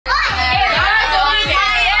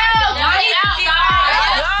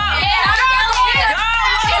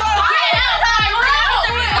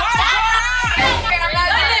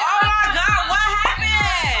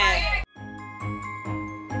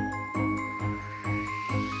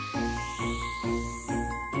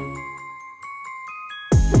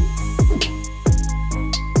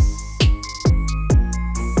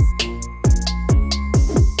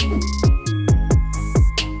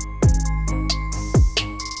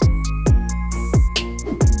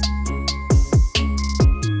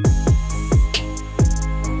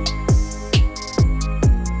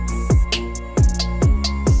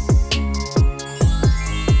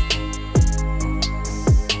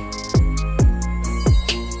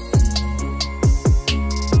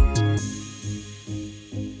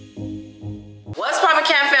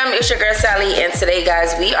your girl Sally, and today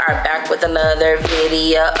guys we are back with another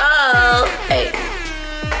video. Hey,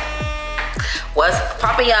 what's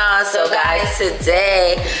poppin', y'all? So guys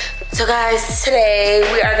today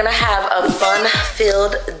we are gonna have a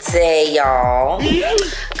fun-filled day, y'all.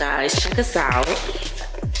 Guys, check us out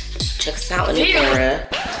in the camera.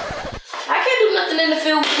 I can't do nothing in the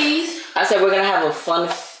field with these. I said we're gonna have a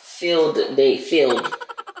fun-filled day. Filled.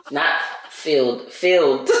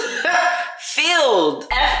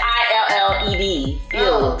 F-I-L-L-E-D.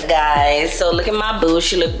 Filled. Guys, so look at my boo.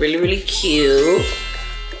 She look really cute.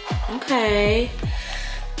 Okay.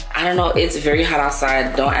 I don't know, it's very hot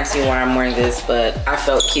outside. Don't ask me why I'm wearing this, but I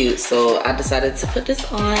felt cute, so I decided to put this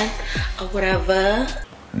on or whatever.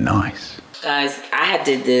 Nice. Guys, I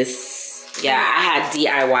did this. Yeah, I had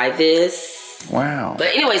DIY this. Wow.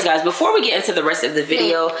 But anyways, guys, before we get into the rest of the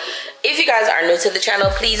video, if you guys are new to the channel,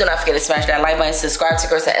 please do not forget to smash that like button, subscribe to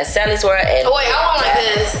KARISSA and Sally's World, and oh wait, I want like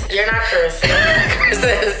this. You're not KARISSA.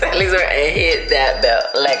 KARISSA and Sally's World, and hit that bell.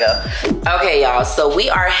 Lego. Okay, y'all. So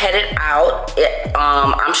we are headed out.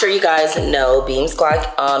 I'm sure you guys know Beams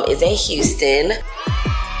Clock is in Houston.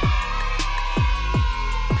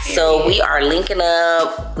 So we are linking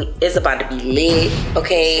up. It's about to be lit.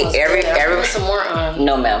 Okay, every some more on.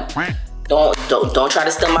 No, ma'am. Don't try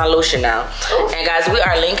to steal my lotion now. And guys, we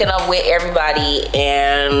are linking up with everybody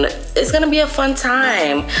and it's gonna be a fun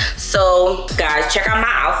time. So guys, check out my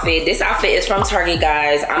outfit. This outfit is from Target,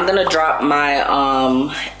 guys. I'm gonna drop my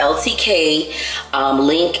LTK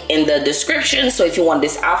link in the description. So if you want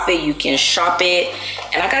this outfit, you can shop it.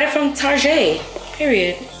 And I got it from Target,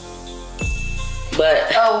 period. But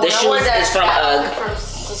the shoes is from UGG. From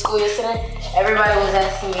school yesterday, everybody was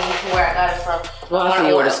asking me where I got it from. Well, I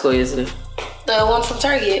wore to school yesterday. The one from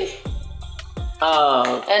Target.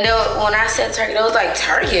 Oh. And when I said Target, it was like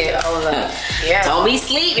Target. I was like, yeah. Don't be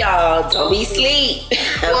sleep, y'all. Don't be sleep.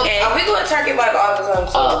 Okay. Well, we go to Target like all the time,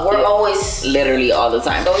 so we're always literally all the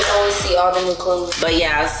time. So we always see all the new clothes. But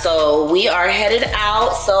yeah, so we are headed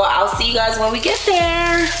out. So I'll see you guys when we get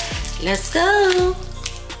there. Let's go.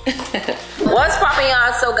 What's poppin',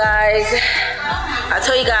 y'all? So guys, I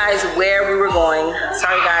told you guys where we were going.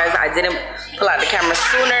 Sorry guys, I didn't pull out the camera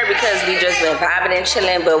sooner because we just been vibing and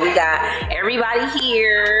chilling, but we got everybody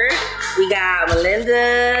here. We got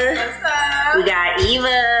Melinda. What's up? We got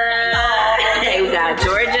Eva. Hey, we got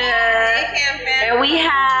Georgia. Hey, and we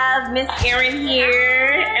have Miss Erin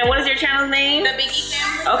here. And what is your channel's name? The Biggie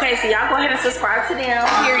Family. Okay, so y'all go ahead and subscribe to them,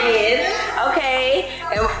 period. Okay,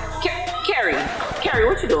 and Carrie,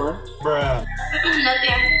 what you doing? Bruh.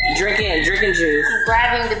 Nothing. Drinking juice.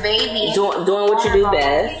 Grabbing the baby. Doing what you do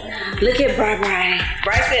best. Look at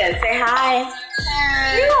Bryson, say hi.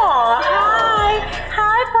 Aw, hi.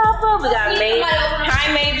 Hi, Papa. We got Hi,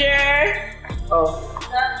 Major. Oh.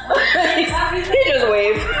 He just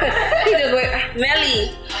waved. Melly.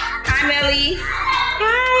 Hi, Melly.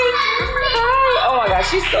 Hi. Oh my gosh,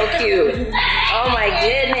 she's so cute. Oh my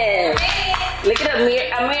goodness. Look at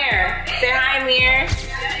Amir. Say hi, Amir.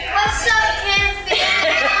 What's up, Campy?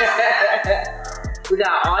 We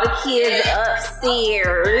got all the kids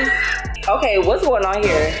upstairs. Okay, what's going on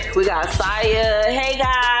here? We got Saya. Hey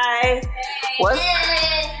guys.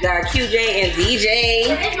 Got QJ and DJ.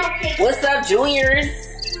 What's up, juniors?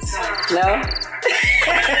 No?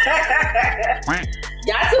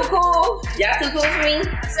 Y'all too cool. Y'all too cool for me?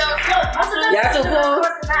 Y'all too cool?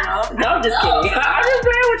 No, I'm just kidding. I'm just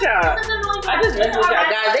playing with y'all. I just mess with y'all.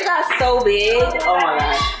 Guys, they got so big. Oh my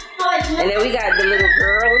gosh. And then we got the little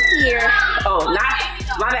girls here. Oh,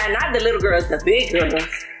 my bad, not the little girls, the big girls.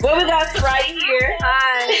 But we got Soraya here.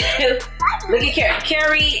 Hi. Look at Carrie.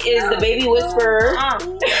 Carrie is the baby whisperer.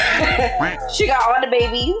 She got all the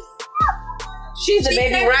babies. She's the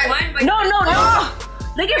baby right. No.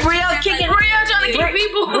 Look at Brielle kicking. Brielle trying to kick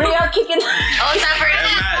people. Brielle kicking. Oh, it's not for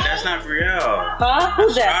That's not Brielle. Huh?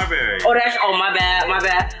 Who's that? Strawberry. Oh, my bad.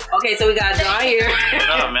 Okay, so we got John here.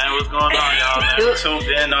 What up, man? What's going on, y'all? Man, tuned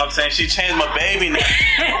in. Know what I'm saying? She changed my baby name.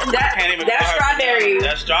 That's Strawberry.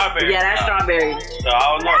 That's Strawberry. Yeah, that's Strawberry. So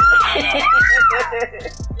I don't know.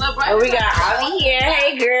 And we got Avi here.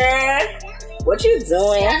 Hey, girl. What you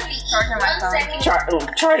doing? Charging my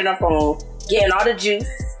phone. Charging her phone. Getting all the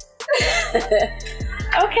juice.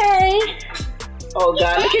 Okay. Oh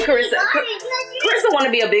God, look at Karissa. Karissa want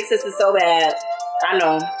to be a big sister so bad. I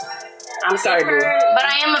know. I'm sorry, dude. But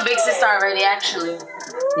I am a big sister already, actually.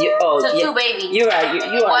 Two babies. You are.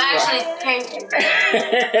 Well, actually, came.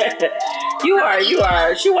 You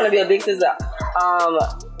are. She want to be a big sister.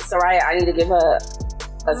 Soraya, I need to give her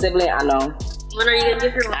a sibling. I know. When are you gonna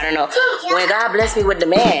give her one? I don't know. When God bless me with the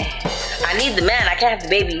man. I need the man. I can't have the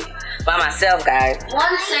baby by myself, guys.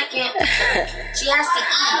 1 second. She has to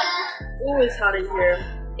eat. Ooh, it's hot in here.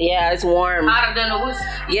 Yeah, it's warm. Hotter than the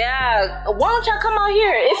whiskey. Yeah, why don't y'all come out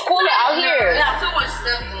here? It's cooler out here. We got too much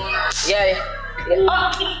stuff going on. Yeah.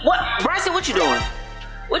 What? Bryson, what you doing?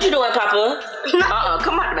 What you doing, Papa?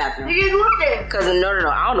 Come out the bathroom. You get what there? Cause no,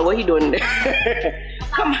 I don't know what he doing in there.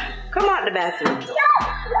 come out the bathroom.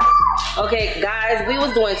 Okay, guys, we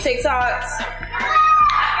was doing TikToks.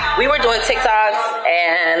 We were doing TikToks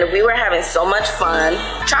and we were having so much fun.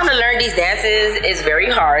 Trying to learn these dances is very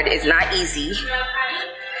hard. It's not easy.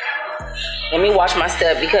 Let me watch my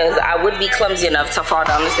step because I would be clumsy enough to fall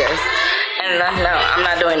down the stairs. And no, I'm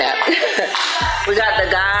not doing that. We got the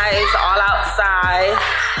guys all outside.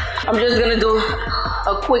 I'm just gonna do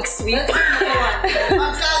a quick sweep.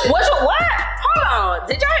 What? Hold on.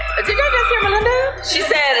 Did y'all just hear Melinda? She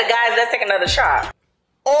said, guys, let's take another shot.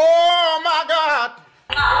 Oh my God.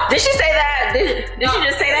 Did she say that? Did she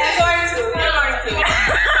just say that? You're going to.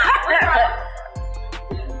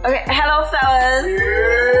 Okay, hello fellas.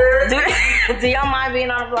 Yeah. Do y'all mind being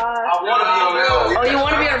on the vlog? I want to be on the vlog. Oh, you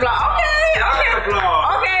want to be on the vlog?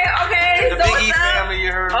 Okay. The So Big E what's up? family,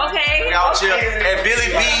 you heard? Okay. We out here at Billy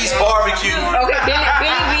B's barbecue. Okay, Billy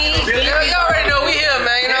B. You already know we here,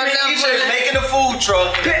 man. You know what I'm He's saying? just making a food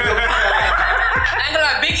truck. I ain't gonna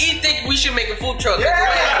lie, Big E think we should make a food truck. Yeah.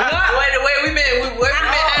 The way we been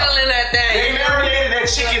handling that They thing. marinated that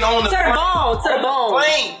chicken on the To the bone.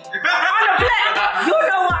 plane. On the plate. You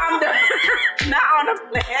know what I'm doing. Not on the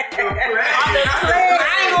plate. On the plate.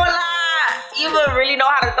 I ain't gonna lie. Eva really know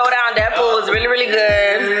how to throw down that food. It's really, really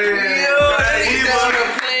good.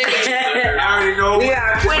 I already know. We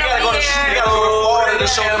got Quinn We gotta over go to here. Florida to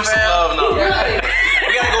show them some love now.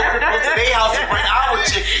 We gotta go to their house and bring our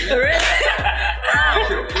chicken.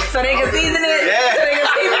 So they can season it? Yeah. So they can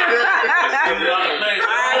season it?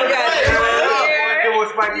 Alright, we got this over here.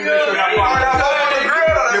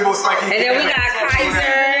 And then we got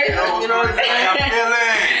Kaiser. You know what I'm saying?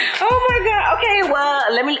 Oh my God. Okay, well,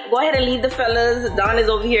 let me go ahead and leave the fellas. Don is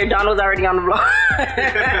over here. Don was already on the vlog.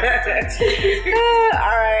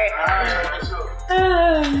 Alright.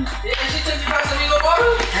 Did she take you back to Migo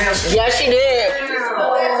Barbara? Yeah, she did.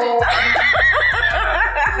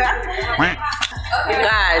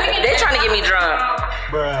 Guys, they're trying to get me drunk.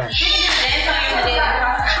 Alright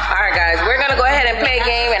guys, we're gonna go ahead and play a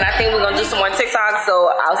game and I think we're gonna do some more TikToks,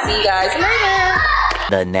 so I'll see you guys later.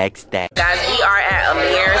 The next day. Guys, we are at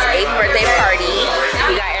Amir's 8th birthday party.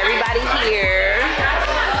 We got everybody here.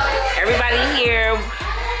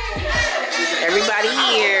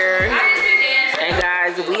 And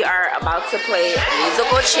guys, we are about to play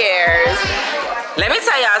musical chairs. Let me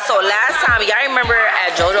tell y'all, so last time, y'all remember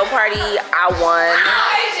at JoJo party, I won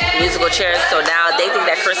musical chairs. So now they think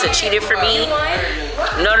that Karissa cheated for me.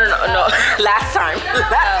 No. Last time.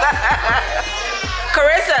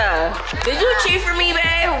 Karissa, did you cheat for me,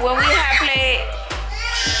 babe? When we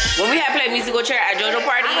had played musical chair at JoJo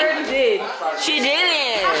party? I heard you did. She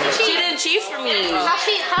didn't. She didn't cheat for me.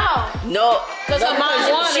 How? No. Because her mom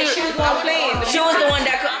won and she was not playing. She was the one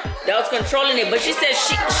that was controlling it, but she said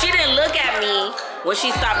she didn't look at me when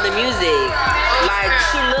she stopped the music. Like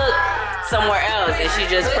she looked somewhere else and she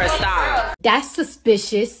just pressed stop. That's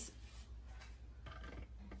suspicious.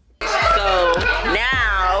 So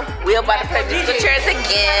now we're about to play musical chairs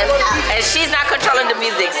again, and she's not controlling the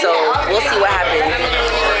music. So we'll see what happens.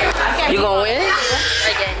 You gonna win?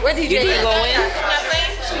 Where DJ? You think you gonna win?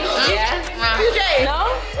 Yeah. DJ?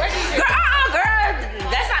 No. Girl,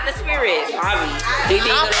 that's not the spirit. Do you think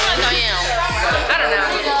you're gonna win? I don't know.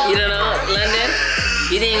 You don't know? London?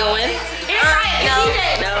 You think you're gonna win?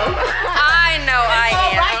 No. I know I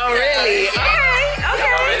am. Oh, really?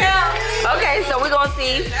 Okay, so we're gonna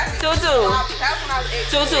see. 2-2.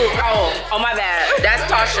 Oh, my bad. That's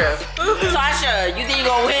Tasha. Tasha, you think you're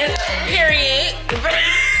gonna win? Period.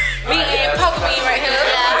 Me and poker bean right here.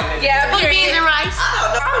 Yeah, poker beans and rice.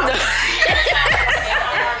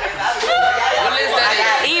 What is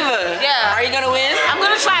that? Eva, Yeah. are you gonna win? I'm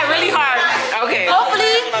gonna try really hard. Okay.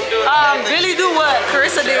 Hopefully, really do what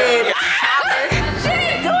Karissa did. She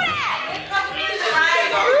didn't do that.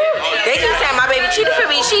 They keep saying my baby cheated for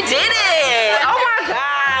me. She did it. Oh my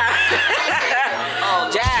God.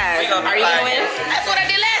 Jazz, are you gonna win? That's what I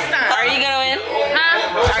did last time. Are you gonna win?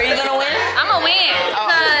 Huh? Are you gonna win? I'm gonna win.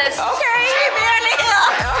 Because. Okay. What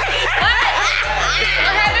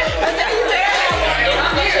happened?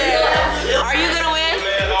 Are you gonna win?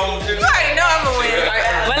 You already know I'm gonna win.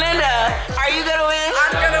 Melinda, are you gonna win?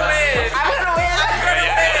 I'm gonna win. I'm gonna win.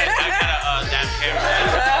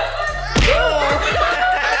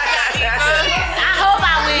 I hope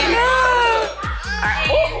I win.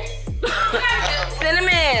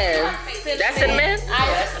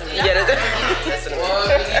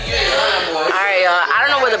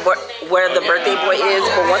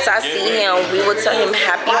 birthdays, but once I see him, we will tell him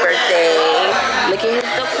happy birthday. Look at his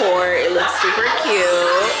decor. It looks super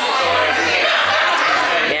cute.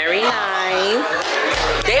 Very nice.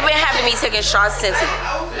 They've been having me taking shots since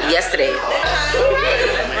yesterday.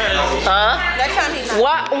 Huh?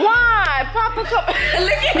 What? Why? Papa, come.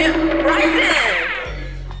 Look at him. Bryson.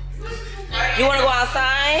 You want to go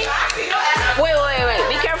outside? Wait.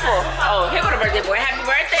 Be careful. Oh, here go the birthday boy. Happy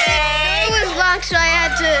birthday. It was long, so I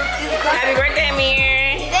had to. Happy birthday,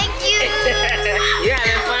 Amir. Thank you. You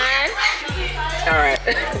having fun? All right.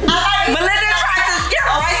 Melinda tried to scare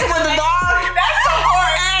Bryson with the dog. That's so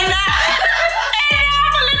hard. And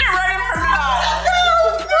now Melinda running from the dog.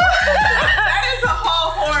 That is a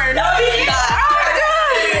whole horn. No, he's not. Oh my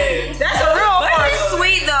God. That's a real horn. But he's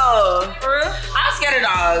sweet though. For real? I'm scared of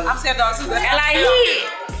dogs. I'm scared of dogs too. And like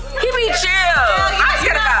he be chill. I'm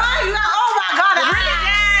scared of dogs. Oh my God.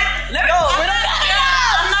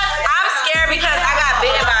 I'm scared because I got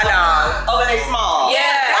bitten by a dog. Oh, but they small.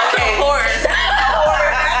 Yeah. Okay. Horse.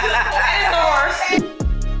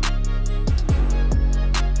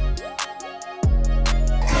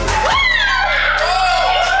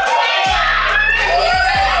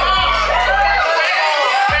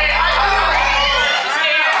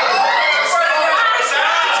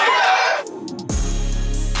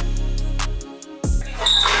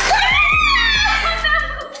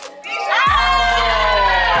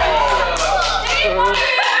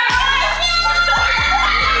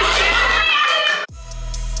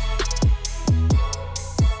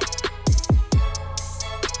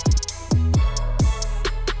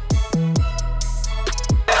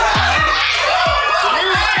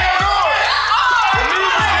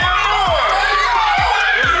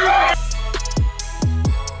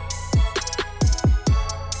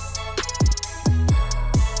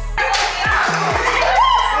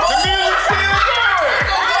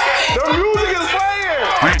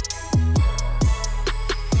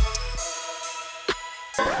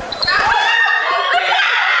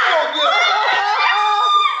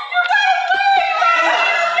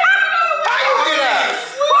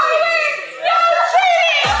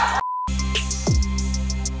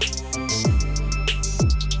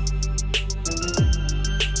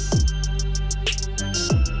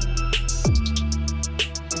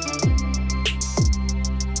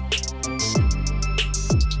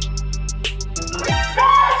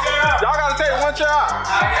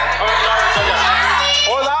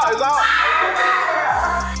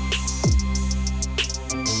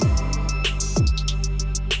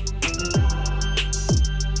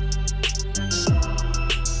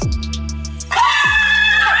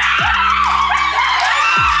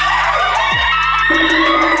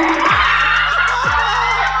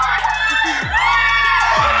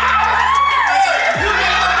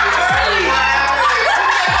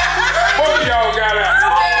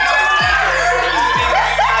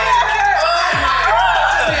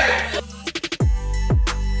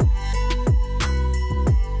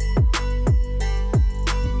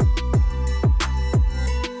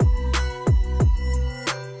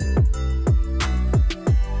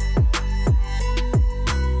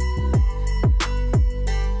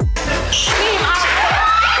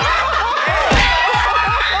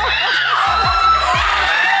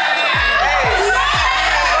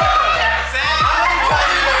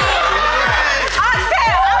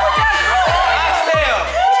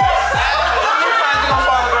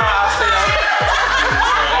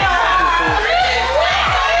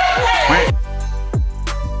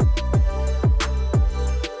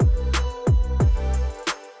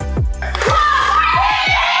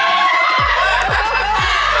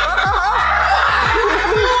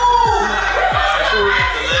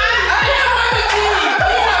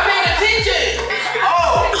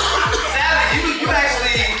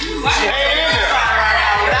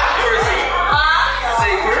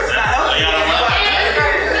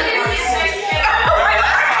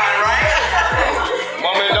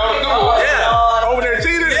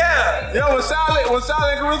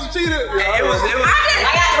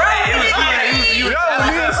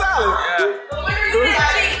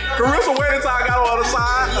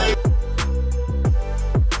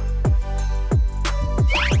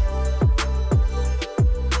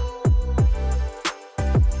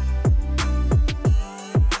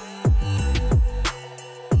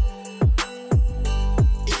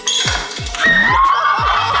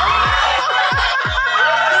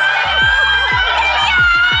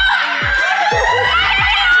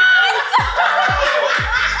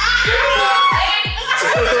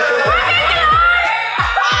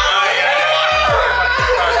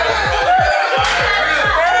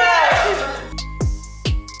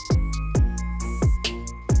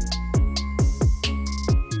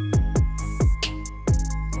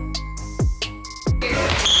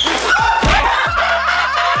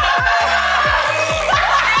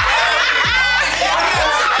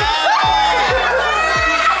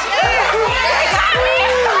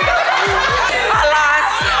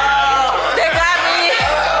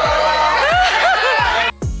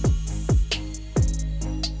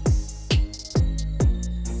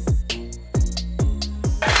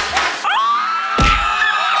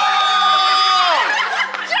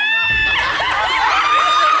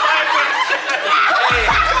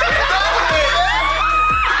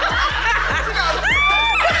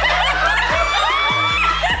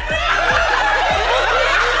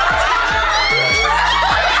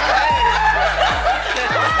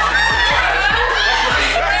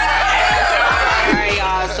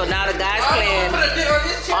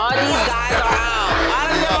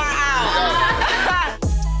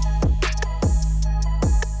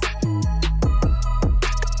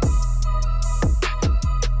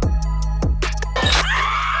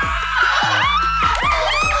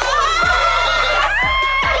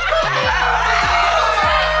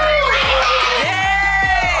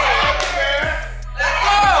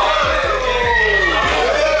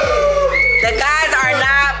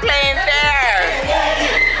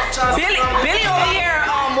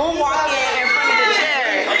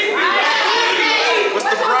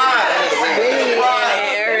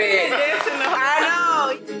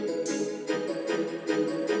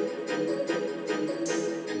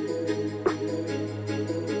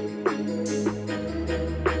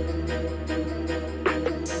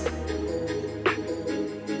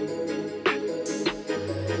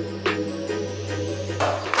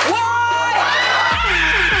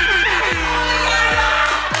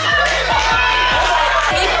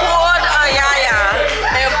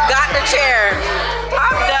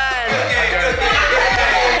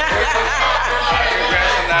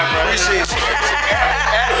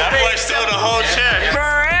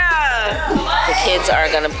 are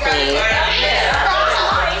gonna clean.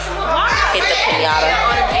 Hit the pinata.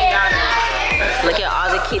 Look at all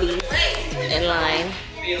the kitties in line.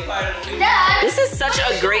 This is such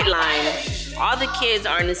a great line. All the kids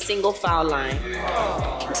are in a single file line.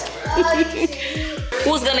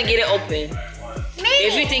 Who's gonna get it open? Me.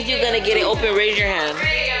 If you think you're gonna get it open, raise your hand.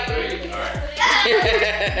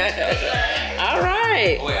 All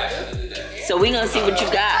right. So we gonna see what you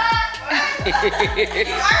got.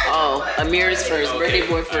 Oh, Amir's first. Birthday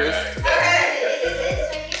boy first.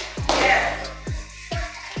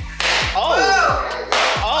 Oh.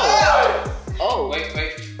 Oh. Oh. Wait.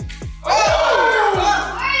 Oh.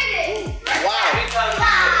 Wow.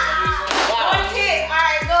 One kid. All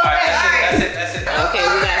right, go ahead. That's it. Okay,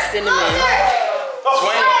 we got cinnamon.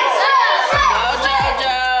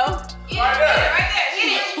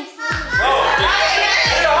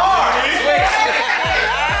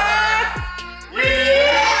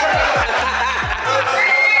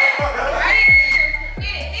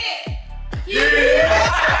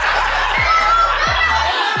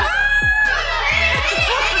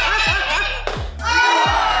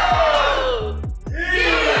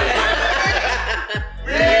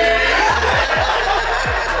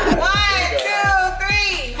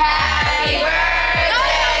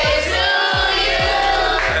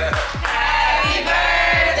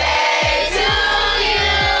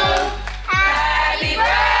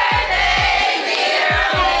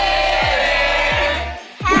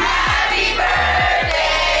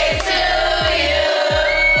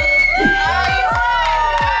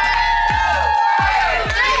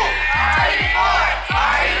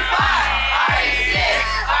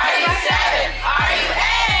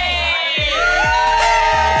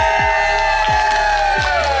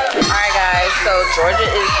 Georgia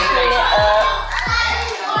is cleaning up.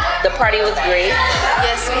 The party was great.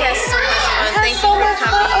 Yes, we had so much fun. Thank you for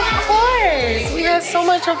coming. Of course. We had so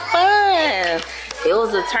much fun. It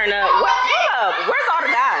was a turn up. Hold up. Where's all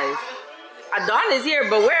the guys? Adon is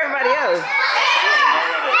here, but where everybody else?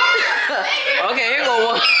 Okay, here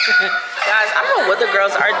go one. Guys, I don't know what the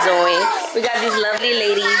girls are doing. We got these lovely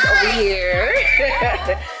ladies over here.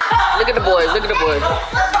 Look at the boys. Look at the boys.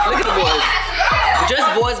 Look at the boys. Just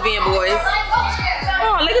boys being boys.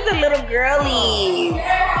 Oh, look at the little girlies.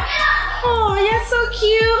 Oh, you're so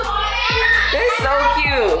cute. They're so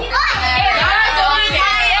cute.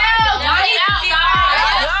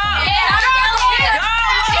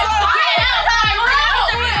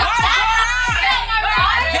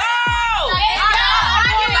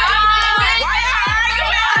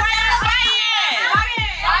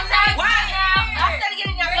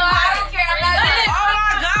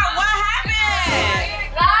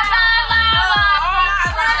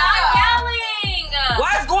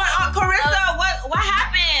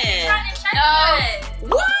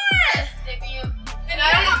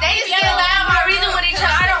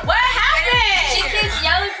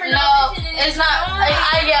 It's not.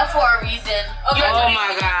 I yell for a reason. Okay. Oh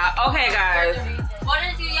my god. Okay, guys. What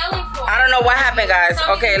is you yelling for? I don't know what happened, guys.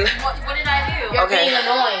 Okay. What did I do? You're okay. being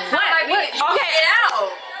annoying. What? Okay. Get out.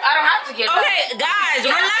 I don't have to get out. Okay, guys,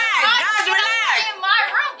 relax. Guys, relax. In my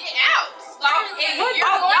room, get out.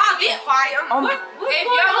 Y'all get fired. Oh my. If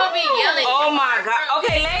you're gonna be yelling. Oh my god.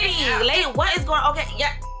 Okay, ladies, what is going on? Okay,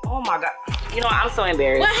 yeah. Oh my god. You know what? I'm so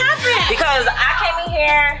embarrassed. What happened? Because I came in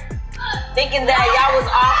here thinking that y'all was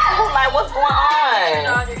off. Like, what's going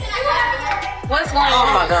on? What's going on?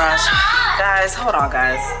 Oh my gosh. Guys, hold on,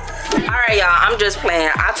 guys. Alright, y'all, I'm just playing.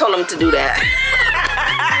 I told him to do that.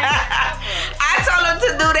 I told him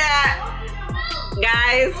to do that.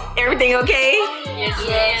 Guys, everything okay? Yes.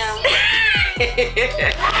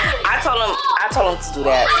 I told him to do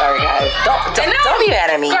that. Sorry, guys. Don't be mad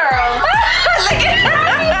at me. Girl. Look at her.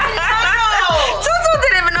 Tutu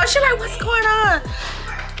didn't even know. She's like, what's going on?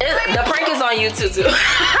 The prank is on you, Tutu. What's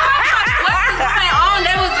going on?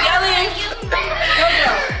 That was yelling.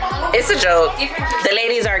 It's a joke. The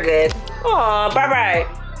ladies are good. Aw, bye-bye.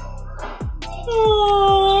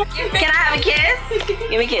 Can I have a kiss?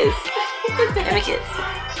 Give me a kiss. Give me a kiss.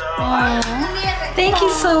 Aww. Thank you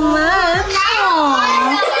so much.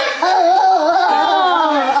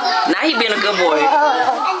 Now he being a good boy.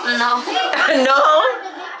 No. No?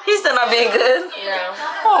 He's still not being good? No.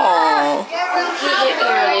 Aww. He hit me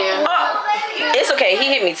earlier. Oh, it's okay. He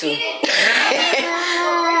hit me too.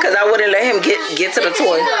 Because I wouldn't let him get to the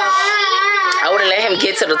toy. I wouldn't let him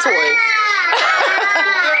get to the toy.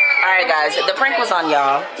 Alright, guys. The prank was on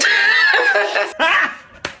y'all.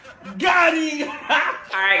 Got him!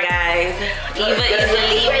 Alright, guys. Eva is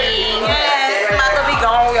leaving. Yes, I'm about to be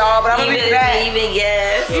gone, y'all, but I'm gonna Eva be back. is leaving,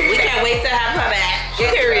 yes. We can't wait to have her back.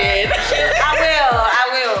 Period. I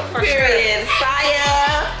will. Period. Saya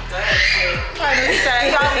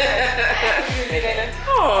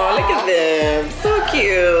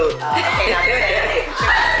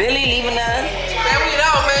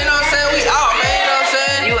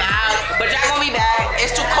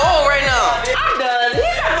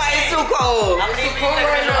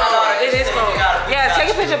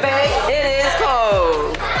picture, babe. It is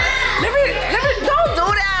cold. Let me, don't do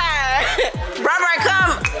that. Robert,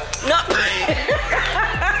 come. No.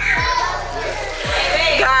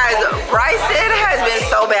 Guys, Bryson has been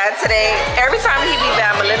so bad today. Every time he be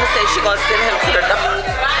bad, Melinda says she gonna send him to the dog.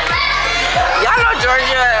 Y'all know Georgia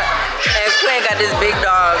and Quinn got this big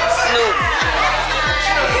dog, Snoop.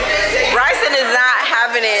 Bryson is not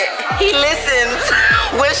having it. He listens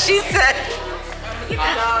when she said,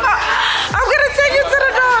 I'm gonna take you to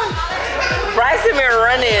the dog. Bryson been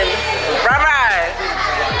running. Bye-bye.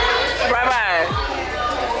 Bye-bye.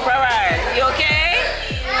 Bye-bye. You okay?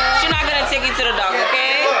 She's not gonna take you to the dog,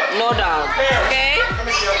 okay? No dog, okay?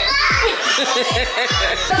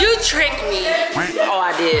 You tricked me. Oh,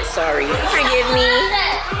 I did. Sorry. Forgive me.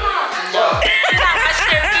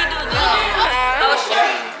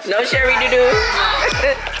 No Sherry Doo-Doo.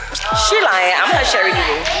 She lying. I'm her Sherry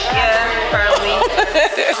Doo-Doo. Yeah, probably.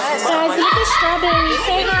 Guys, look at Strawberry.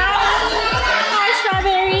 Say hi. Hi,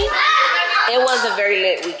 Strawberry. It was a very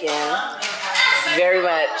lit weekend. Very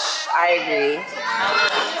much. I agree.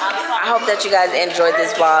 I hope that you guys enjoyed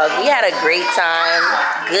this vlog. We had a great time.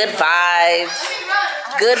 Good vibes.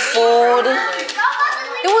 Good food.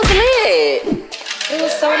 It was lit. It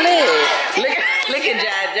was so lit. Look at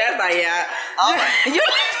Jazz. Jazz like, yeah.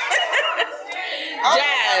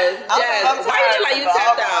 Jazz, why you look like you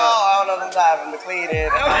tapped out? I don't know if I'm tired from the cleaning.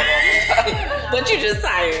 But you just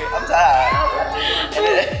tired. I'm tired.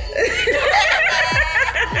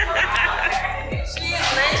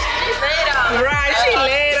 Right, she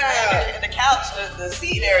laid up. The couch, the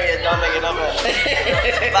seat area don't make it no better.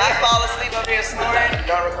 If I fall asleep up here snoring,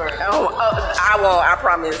 don't record. Oh, I won't, I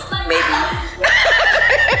promise. Maybe.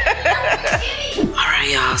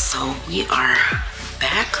 Alright, y'all, so we are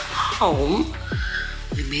back home.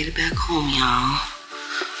 We made it back home, y'all.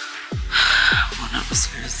 Going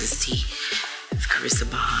upstairs to see if Carissa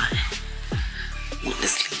Bond went to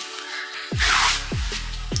sleep.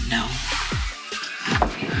 No.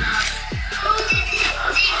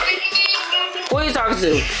 Who are you talking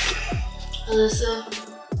to? Alyssa.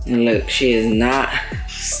 Look, she is not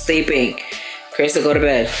sleeping. Carissa, go to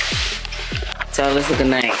bed. Tell Alyssa good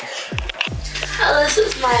night.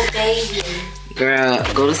 Alyssa's my baby. Girl,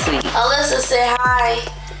 go to sleep. Alyssa, say hi.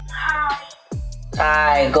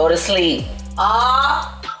 Hi, go to sleep.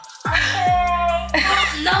 Aw.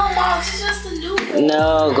 Okay. No, Mom, she's just a new one.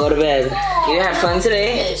 No, go to bed. You had fun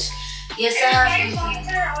today? Yes, I have fun.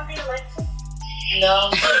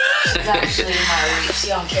 No, she's actually my week. She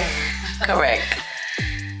don't care. Correct.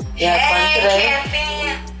 You had fun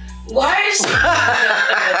today? Why is she?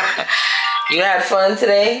 You had fun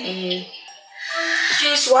today?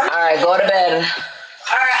 She's what? Alright, go to bed.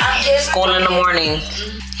 Alright, I'm just School in the morning.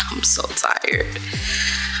 I'm so tired.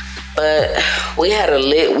 But we had a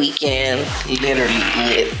lit weekend. Literally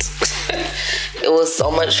lit. It was so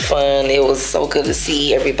much fun. It was so good to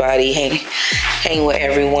see everybody, hang with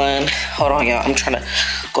everyone. Hold on, y'all. I'm trying to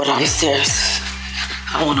go down the stairs.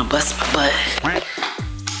 I want to bust my butt.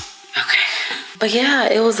 Okay. But yeah,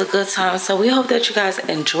 it was a good time. So we hope that you guys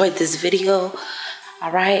enjoyed this video.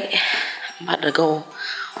 All right. I'm about to go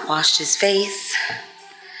wash this face,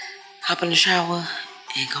 hop in the shower,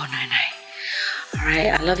 and go night-night. All right,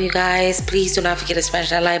 I love you guys. Please do not forget to smash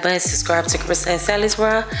that like button, subscribe to KARISSA'S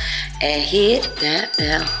World, and hit that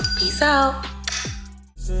bell. Peace out.